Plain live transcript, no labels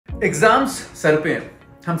Exams sir पे हैं,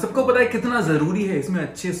 हम सबको पता है कितना जरूरी है इसमें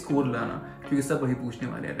अच्छे स्कोर लाना, क्योंकि सब वही पूछने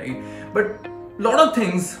वाले हैं, right? But lot of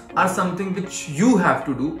things are something which you have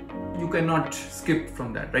to do, you can not skip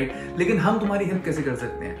from that, right? लेकिन हम तुम्हारी हेल्प कैसे कर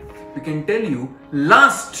सकते हैं? We can tell you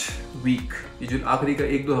last week, ये जो आखिरी का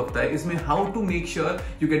 1-2 हफ्ता है, इसमें how to make sure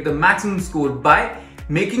you get the maximum score by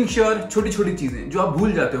making sure छोटी छोटी चीजें जो आप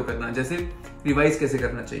भूल जाते हो करना, जैसे रिवाइज कैसे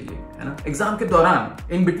करना चाहिए, है ना, एग्जाम के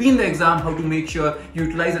दौरान, in between the exam, how to make sure you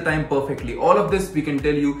utilize the time perfectly. All of this we can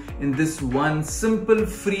tell you in this one simple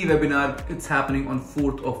free webinar. It's happening on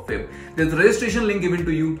 4th of Feb. There's a registration link given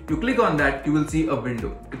to you. You click on that, you will see a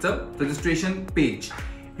window. It's a registration page.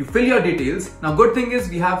 You fill your details. Now good thing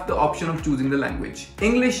is we have the option of choosing the language,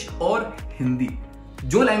 English or Hindi.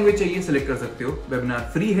 जो language चाहिए select कर सकते हो. Webinar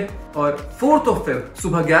free है और 4th of Feb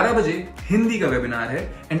सुबह 11 बजे हिंदी का वेबिनार है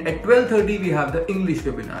and at 12:30 we have the English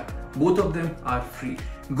webinar. Both of them are free.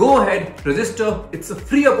 Go ahead, register. It's a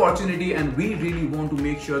free opportunity and we really want to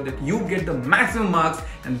make sure that you get the maximum marks,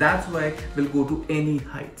 and that's why we'll go to any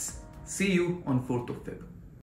heights. See you on 4th of Feb.